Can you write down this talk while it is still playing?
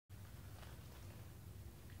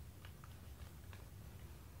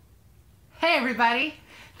Hey everybody,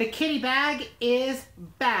 the kitty bag is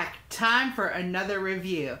back. Time for another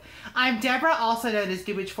review. I'm Debra, also known as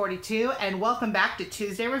Dewitch42, and welcome back to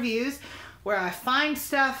Tuesday Reviews, where I find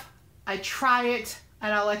stuff, I try it,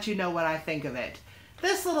 and I'll let you know what I think of it.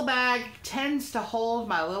 This little bag tends to hold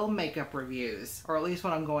my little makeup reviews, or at least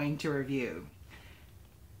what I'm going to review.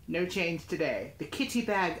 No change today. The kitty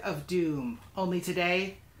bag of doom. Only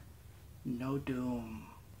today, no doom.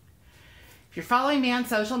 If you're following me on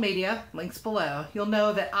social media, links below, you'll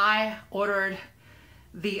know that I ordered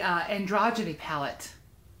the Androgyny palette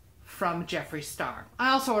from Jeffree Star. I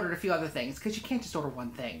also ordered a few other things because you can't just order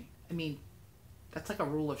one thing. I mean, that's like a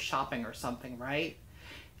rule of shopping or something, right?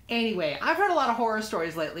 Anyway, I've heard a lot of horror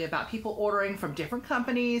stories lately about people ordering from different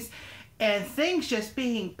companies and things just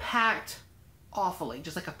being packed awfully,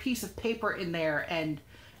 just like a piece of paper in there and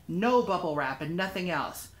no bubble wrap and nothing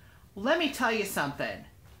else. Let me tell you something.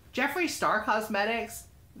 Jeffree Star Cosmetics,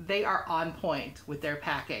 they are on point with their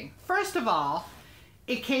packing. First of all,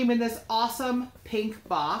 it came in this awesome pink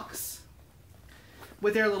box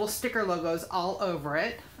with their little sticker logos all over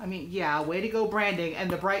it. I mean, yeah, way to go branding. And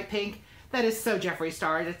the bright pink, that is so Jeffree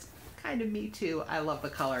Star. That's kind of me too. I love the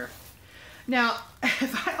color. Now,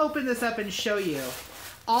 if I open this up and show you,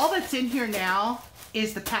 all that's in here now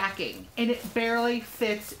is the packing, and it barely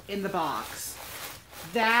fits in the box.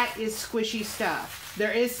 That is squishy stuff.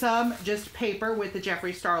 There is some just paper with the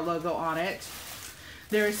Jeffree Star logo on it.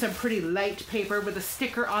 There is some pretty light paper with a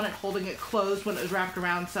sticker on it holding it closed when it was wrapped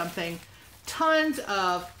around something. Tons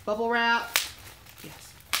of bubble wrap.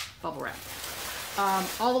 Yes, bubble wrap.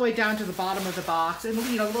 All the way down to the bottom of the box, and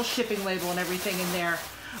you know, a little shipping label and everything in there.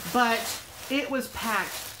 But it was packed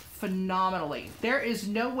phenomenally. There is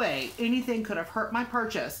no way anything could have hurt my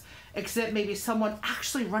purchase except maybe someone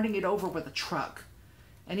actually running it over with a truck.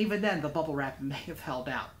 And even then, the bubble wrap may have held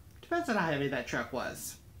out. Depends on how heavy that truck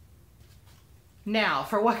was. Now,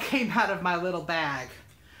 for what came out of my little bag.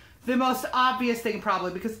 The most obvious thing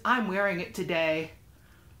probably, because I'm wearing it today.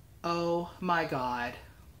 Oh my God.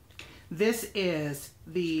 This is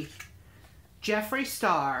the Jeffree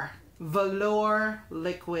Star Velour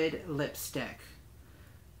Liquid Lipstick.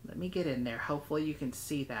 Let me get in there. Hopefully you can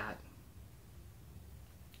see that.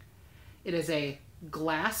 It is a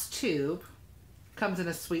glass tube. Comes in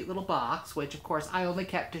a sweet little box, which of course I only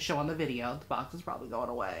kept to show on the video. The box is probably going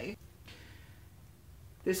away.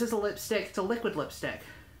 This is a lipstick. It's a liquid lipstick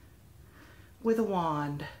with a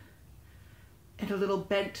wand and a little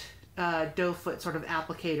bent doe foot sort of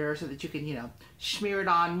applicator so that you can, you know, smear it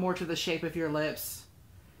on more to the shape of your lips.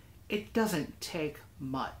 It doesn't take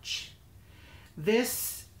much.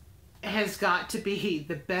 This has got to be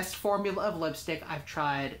the best formula of lipstick I've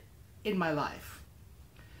tried in my life.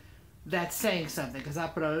 That's saying something because I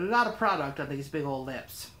put a lot of product on these big old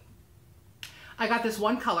lips. I got this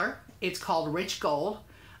one color. It's called Rich Gold.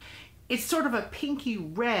 It's sort of a pinky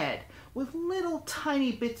red with little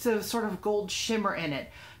tiny bits of sort of gold shimmer in it.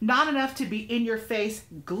 Not enough to be in your face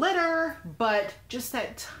glitter, but just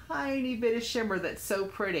that tiny bit of shimmer that's so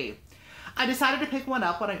pretty. I decided to pick one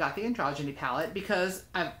up when I got the Androgyny palette because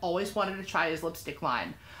I've always wanted to try his lipstick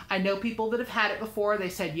line. I know people that have had it before. They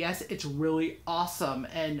said, yes, it's really awesome.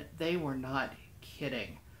 And they were not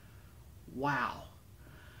kidding. Wow.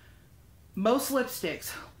 Most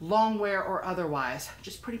lipsticks, long wear or otherwise,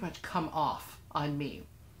 just pretty much come off on me.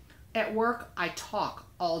 At work, I talk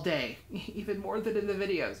all day, even more than in the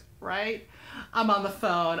videos, right? I'm on the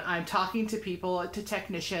phone, I'm talking to people, to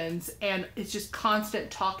technicians, and it's just constant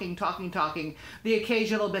talking. The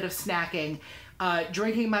occasional bit of snacking,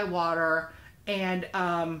 drinking my water, and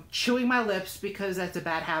chewing my lips because that's a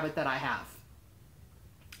bad habit that I have.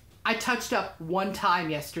 I touched up one time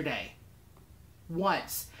yesterday.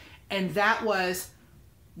 Once. And that was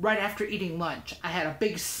right after eating lunch. I had a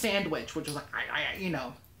big sandwich, which was like, you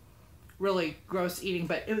know, really gross eating,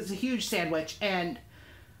 but it was a huge sandwich, and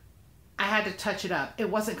I had to touch it up. It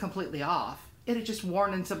wasn't completely off. It had just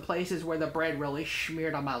worn in some places where the bread really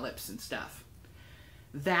smeared on my lips and stuff.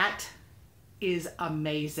 That is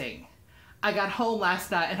amazing. I got home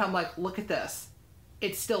last night and I'm like, look at this.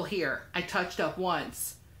 It's still here. I touched up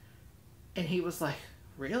once. And he was like,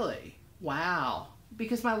 really? Wow.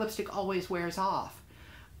 Because my lipstick always wears off.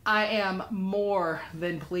 I am more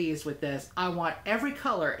than pleased with this. I want every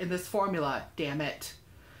color in this formula, damn it.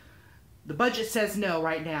 The budget says no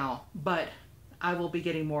right now, but I will be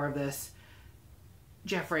getting more of this.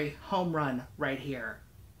 Jeffree, home run right here.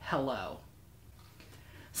 Hello.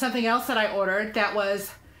 Something else that I ordered that was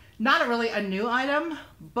not really a new item,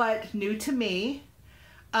 but new to me.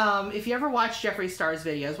 If you ever watch Jeffree Star's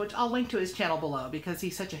videos, which I'll link to his channel below because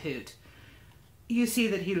he's such a hoot, you see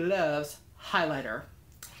that he loves highlighter.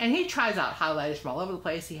 And he tries out highlighters from all over the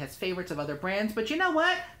place. He has favorites of other brands, but you know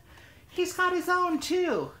what? He's got his own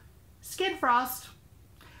too. Skin Frost.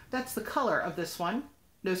 That's the color of this one.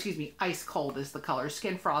 No, excuse me, Ice Cold is the color.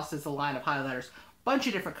 Skin Frost is the line of highlighters. Bunch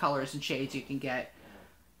of different colors and shades you can get.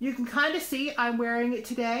 You can kind of see I'm wearing it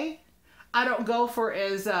today. I don't go for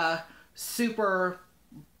as super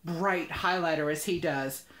bright highlighter as he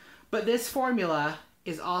does, but this formula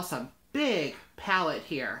is awesome. Big palette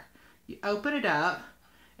here. You open it up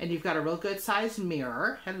and you've got a real good sized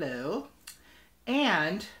mirror. Hello.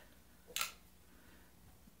 And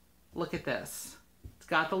look at this. It's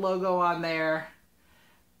got the logo on there.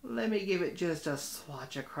 Let me give it just a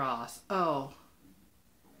swatch across. Oh,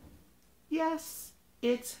 yes,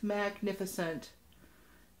 it's magnificent.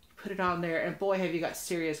 Put it on there and boy, have you got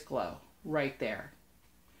serious glow right there.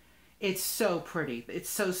 It's so pretty. It's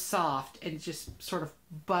so soft and just sort of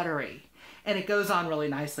buttery. And it goes on really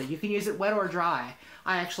nicely. You can use it wet or dry.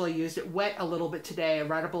 I actually used it wet a little bit today,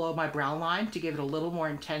 right below my brow line to give it a little more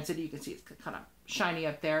intensity. You can see it's kind of shiny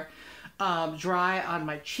up there. Dry on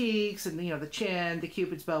my cheeks and, you know, the chin, the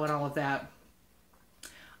Cupid's bow and all of that.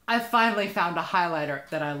 I finally found a highlighter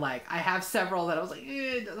that I like. I have several that I was like,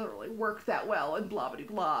 it doesn't really work that well and blah, blah,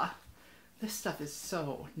 blah. This stuff is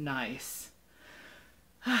so nice.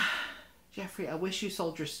 Jeffree, I wish you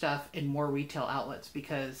sold your stuff in more retail outlets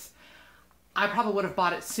because I probably would have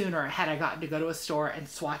bought it sooner had I gotten to go to a store and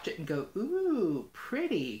swatch it and go, ooh,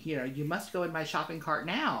 pretty. You know, you must go in my shopping cart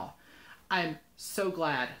now. I'm so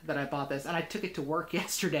glad that I bought this. And I took it to work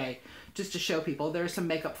yesterday just to show people. There's some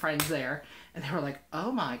makeup friends there. And they were like,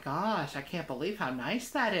 oh my gosh, I can't believe how nice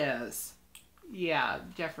that is. Yeah,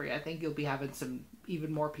 Jeffree, I think you'll be having some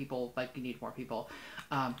even more people, like you need more people,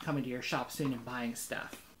 coming to your shop soon and buying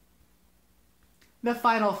stuff. The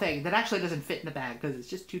final thing that actually doesn't fit in the bag because it's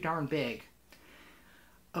just too darn big.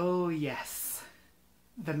 Oh yes,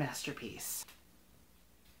 the masterpiece.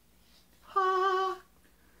 Ah,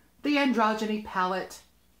 the Androgyny palette.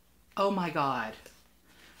 Oh my God.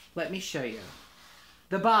 Let me show you.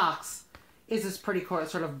 The box is this pretty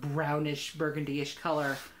sort of brownish, burgundy-ish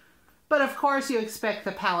color. But of course you expect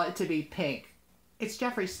the palette to be pink. It's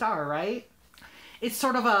Jeffree Star, right? It's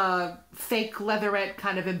sort of a fake leatherette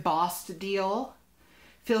kind of embossed deal.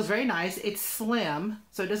 Feels very nice. It's slim,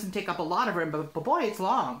 so it doesn't take up a lot of room, but boy, it's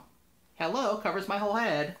long. Hello, covers my whole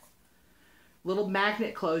head. Little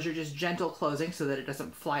magnet closure, just gentle closing so that it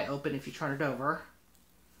doesn't fly open if you turn it over.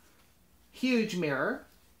 Huge mirror.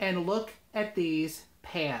 And look at these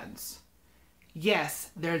pans.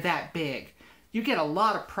 Yes, they're that big. You get a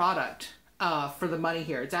lot of product for the money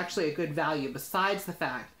here. It's actually a good value besides the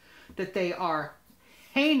fact that they are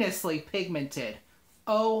heinously pigmented.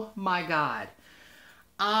 Oh my God.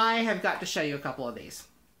 I have got to show you a couple of these.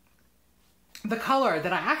 The color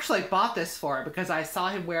that I actually bought this for because I saw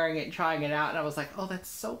him wearing it and trying it out and I was like, oh, that's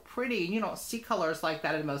so pretty. And you don't see colors like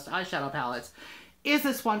that in most eyeshadow palettes. Is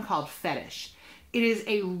this one called Fetish. It is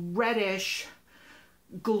a reddish,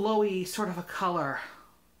 glowy sort of a color.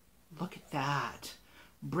 Look at that.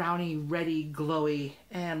 Browny, reddy, glowy.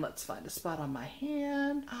 And let's find a spot on my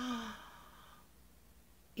hand.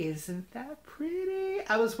 Isn't that pretty?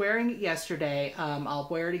 I was wearing it yesterday. I'll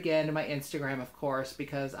wear it again to my Instagram, of course,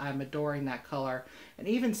 because I'm adoring that color. And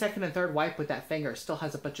even second and third wipe with that finger still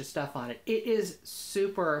has a bunch of stuff on it. It is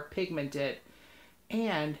super pigmented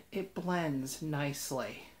and it blends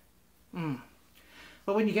nicely.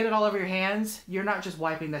 But when you get it all over your hands, you're not just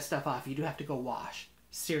wiping this stuff off. You do have to go wash.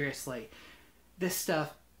 Seriously. This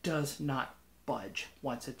stuff does not budge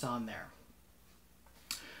once it's on there.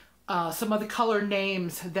 Some of the color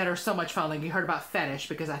names that are so much fun, like you heard about Fetish,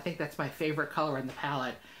 because I think that's my favorite color in the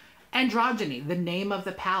palette. Androgyny, the name of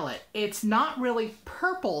the palette. It's not really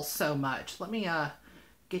purple so much. Let me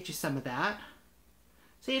get you some of that.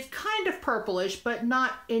 See, it's kind of purplish, but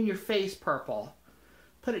not in your face purple.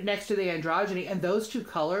 Put it next to the Androgyny, and those two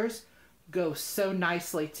colors go so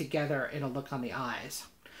nicely together in a look on the eyes.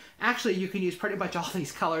 Actually, you can use pretty much all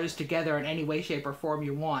these colors together in any way, shape, or form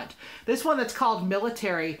you want. This one that's called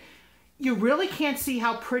Military, you really can't see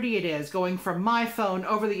how pretty it is going from my phone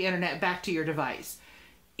over the internet back to your device.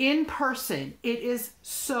 In person, it is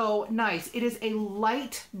so nice. It is a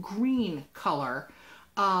light green color.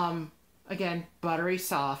 Again, buttery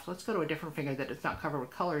soft. Let's go to a different finger that is not covered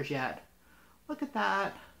with colors yet. Look at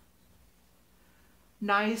that.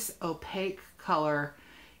 Nice opaque color.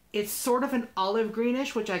 It's sort of an olive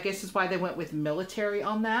greenish, which I guess is why they went with Military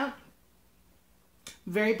on that.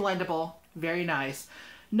 Very blendable, very nice.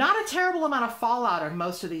 Not a terrible amount of fallout on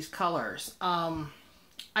most of these colors.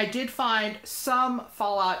 I did find some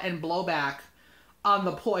fallout and blowback on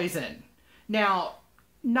the Poison. Now,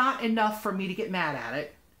 not enough for me to get mad at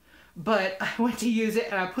it. But I went to use it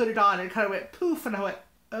and I put it on and it kind of went poof and I went,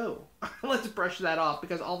 oh, let's brush that off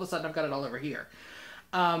because all of a sudden I've got it all over here.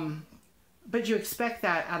 But you expect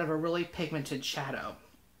that out of a really pigmented shadow.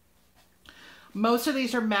 Most of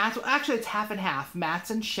these are mattes. Well, actually, it's half and half, mattes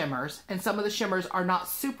and shimmers. And some of the shimmers are not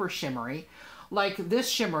super shimmery. Like this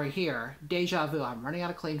shimmery here, Deja Vu. I'm running out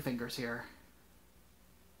of clean fingers here.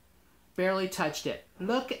 Barely touched it.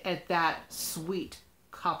 Look at that sweet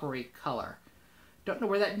coppery color. Don't know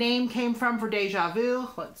where that name came from for Deja Vu.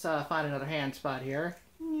 Let's find another hand spot here.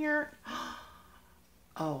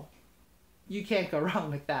 Oh, you can't go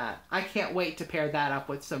wrong with that. I can't wait to pair that up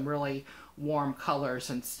with some really warm colors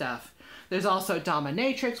and stuff. There's also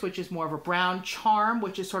Dominatrix, which is more of a brown charm,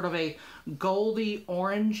 which is sort of a goldy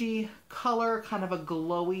orangey color, kind of a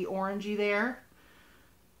glowy orangey there.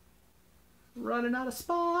 Running out of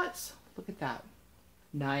spots. Look at that.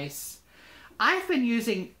 Nice. I've been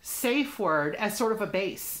using Safe Word as sort of a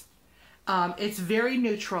base. It's very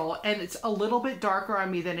neutral and it's a little bit darker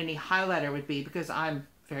on me than any highlighter would be because I'm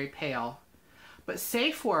very pale. But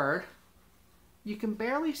Safe Word, you can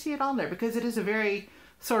barely see it on there because it is a very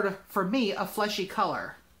sort of, for me, a fleshy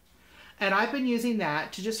color. And I've been using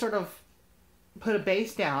that to just sort of put a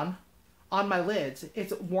base down on my lids.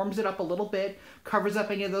 It warms it up a little bit, covers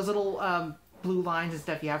up any of those little blue lines and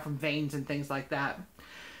stuff you have from veins and things like that.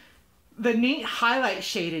 The neat highlight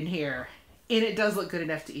shade in here, and it does look good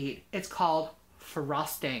enough to eat, it's called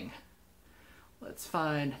Frosting. Let's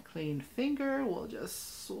find clean finger. We'll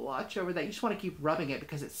just swatch over that. You just want to keep rubbing it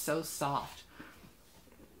because it's so soft.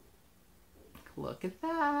 Look at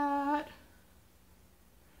that.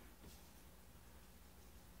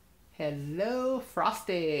 Hello,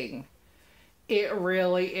 Frosting. It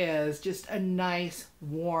really is just a nice,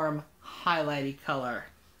 warm, highlighty color.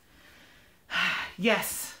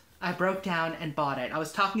 Yes, I broke down and bought it. I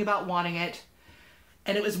was talking about wanting it,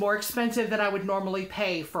 and it was more expensive than I would normally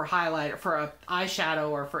pay for highlighter, for a eyeshadow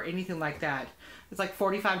or for anything like that. It's like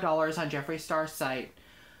 $45 on Jeffree Star's site.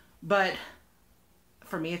 But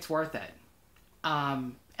for me, it's worth it.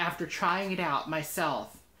 After trying it out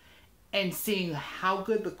myself and seeing how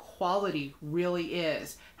good the quality really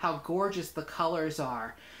is, how gorgeous the colors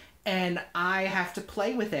are, and I have to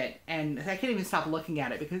play with it, and I can't even stop looking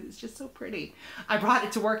at it because it's just so pretty. I brought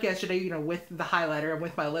it to work yesterday, you know, with the highlighter and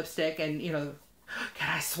with my lipstick, and, you know, can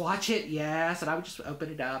I swatch it? Yes. And I would just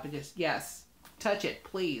open it up and just, yes, touch it,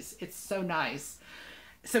 please. It's so nice.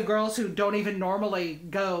 So girls who don't even normally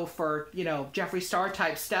go for, you know, Jeffree Star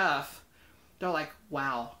type stuff, they're like,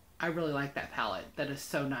 wow, I really like that palette. That is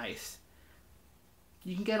so nice.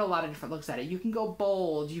 You can get a lot of different looks at it. You can go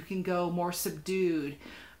bold. You can go more subdued.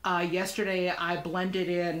 Yesterday, I blended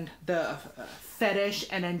in the Fetish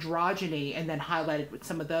and Androgyny and then highlighted with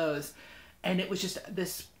some of those. And it was just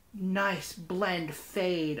this nice blend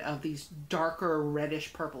fade of these darker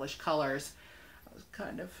reddish purplish colors. I was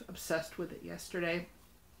kind of obsessed with it yesterday.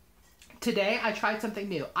 Today, I tried something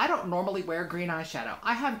new. I don't normally wear green eyeshadow.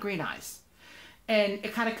 I have green eyes. And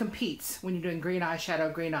it kind of competes when you're doing green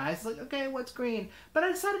eyeshadow, green eyes. It's like, okay, what's green? But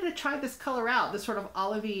I decided to try this color out, this sort of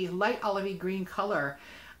olivey, light olivey green color,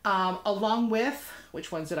 along with,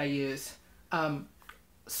 which ones did I use?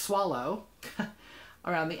 Swallow,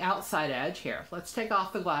 around the outside edge here. Let's take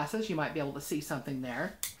off the glasses. You might be able to see something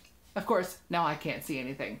there. Of course, now I can't see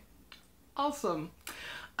anything. Awesome.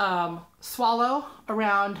 Swallow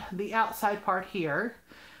around the outside part here.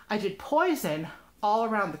 I did Poison all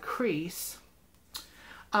around the crease.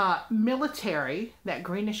 Military, that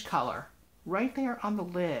greenish color, right there on the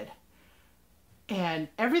lid. And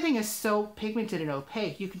everything is so pigmented and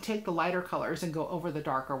opaque, you can take the lighter colors and go over the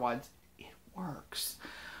darker ones. It works.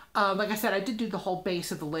 Like I said, I did do the whole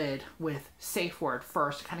base of the lid with Safe Word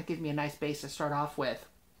first to kind of give me a nice base to start off with.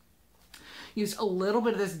 Used a little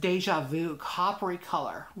bit of this Deja Vu coppery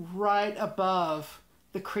color right above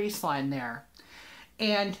the crease line there.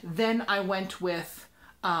 And then I went with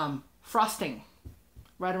Frosting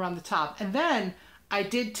right around the top. And then I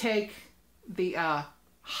did take the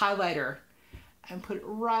highlighter and put it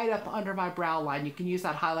right up under my brow line. You can use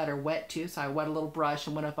that highlighter wet too, so I wet a little brush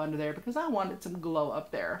and went up under there because I wanted some glow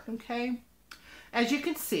up there, okay? As you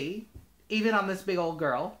can see, even on this big old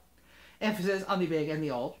girl, emphasis on the big and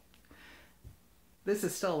the old, this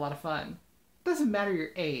is still a lot of fun. Doesn't matter your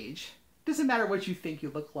age. Doesn't matter what you think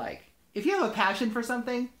you look like. If you have a passion for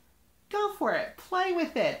something, go for it. Play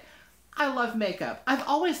with it. I love makeup. I've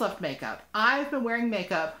always loved makeup. I've been wearing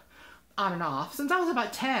makeup on and off since I was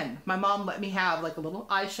about 10. My mom let me have like a little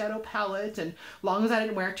eyeshadow palette, and as long as I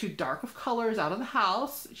didn't wear too dark of colors out of the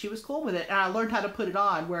house, she was cool with it. And I learned how to put it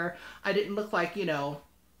on where I didn't look like, you know,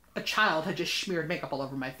 a child had just smeared makeup all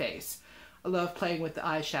over my face. I love playing with the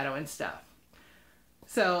eyeshadow and stuff.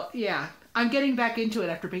 So yeah, I'm getting back into it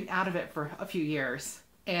after being out of it for a few years.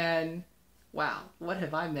 And wow, what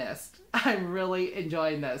have I missed? I'm really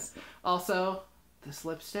enjoying this. Also, this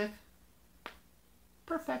lipstick,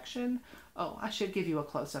 perfection. Oh, I should give you a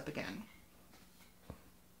close-up again.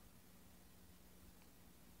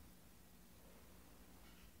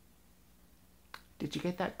 Did you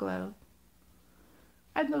get that glow?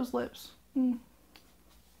 And those lips.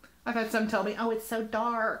 I've had some tell me, oh, it's so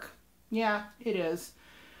dark. Yeah, it is.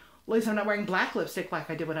 At least I'm not wearing black lipstick like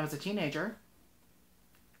I did when I was a teenager.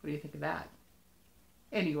 What do you think of that?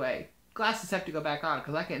 Anyway, glasses have to go back on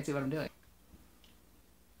because I can't see what I'm doing.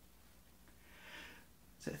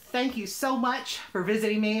 So thank you so much for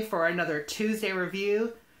visiting me for another Tuesday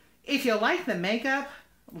review. If you like the makeup,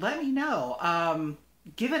 let me know.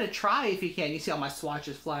 Give it a try if you can. You see all my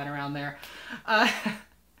swatches flying around there.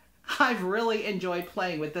 I've really enjoyed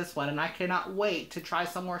playing with this one, and I cannot wait to try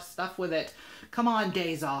some more stuff with it. Come on,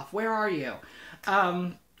 Days Off. Where are you?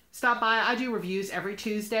 Stop by. I do reviews every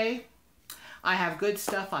Tuesday. I have good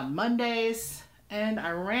stuff on Mondays, and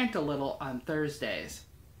I rant a little on Thursdays.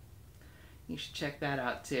 You should check that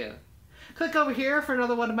out too. Click over here for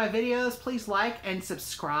another one of my videos. Please like and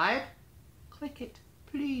subscribe. Click it,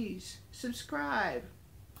 please. Subscribe.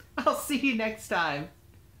 I'll see you next time.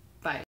 Bye.